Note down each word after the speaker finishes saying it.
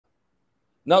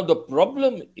Now, the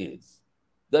problem is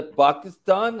that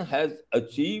Pakistan has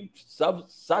achieved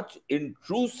such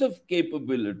intrusive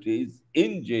capabilities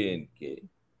in J&K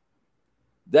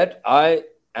that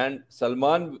and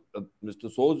Salman, Mr.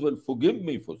 Soos will forgive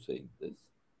me for saying this,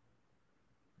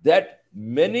 that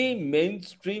many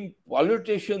mainstream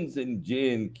politicians in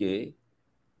J&K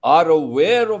are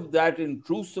aware of that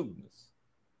intrusiveness,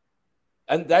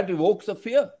 and that evokes a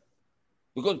fear,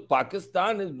 because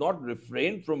Pakistan is not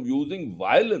refrained from using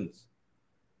violence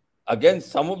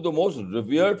against some of the most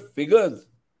revered figures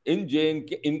in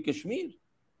J&K, in Kashmir,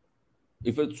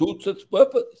 if it suits its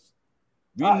purpose.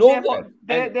 We know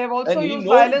that. They've also And he used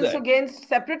knows violence that. against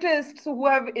separatists who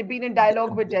have been in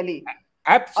dialogue with Delhi.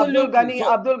 Absolutely.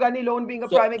 Abdul Ghani Lone being a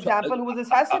prime example, who was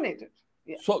assassinated.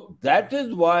 Yeah. So that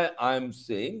is why I'm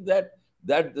saying that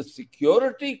the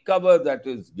security cover that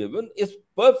is given is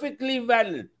perfectly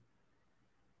valid.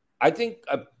 I think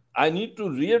I need to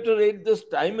reiterate this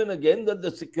time and again that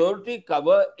the security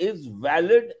cover is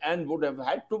valid and would have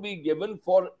had to be given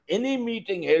for any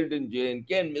meeting held in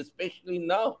J&K, and especially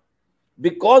now,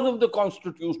 because of the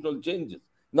constitutional changes.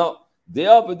 Now, they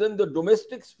are within the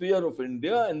domestic sphere of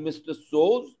India, and Mr.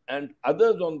 Soos and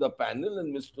others on the panel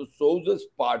and Mr. Soos's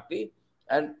party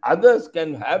and others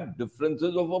can have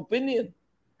differences of opinion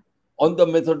on the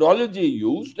methodology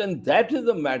used, and that is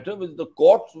a matter which the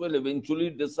courts will eventually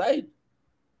decide.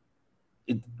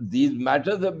 These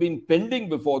matters have been pending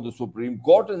before the Supreme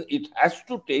Court, and it has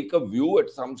to take a view at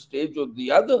some stage or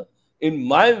the other. In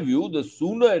my view, the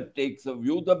sooner it takes a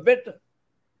view, the better.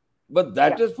 But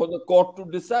that is for the court to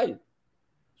decide.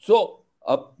 So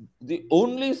the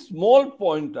only small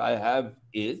point I have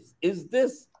is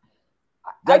this,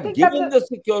 that given the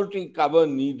security cover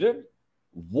needed,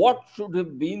 what should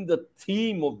have been the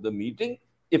theme of the meeting?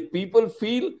 If people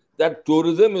feel that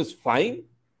tourism is fine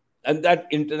and that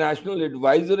international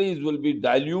advisories will be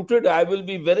diluted, I will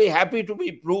be very happy to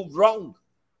be proved wrong.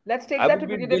 Let's take that to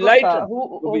Brigadier Gupta,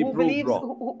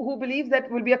 who believes that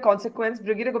will be a consequence.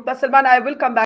 Brigadier Gupta, Salman, I will come back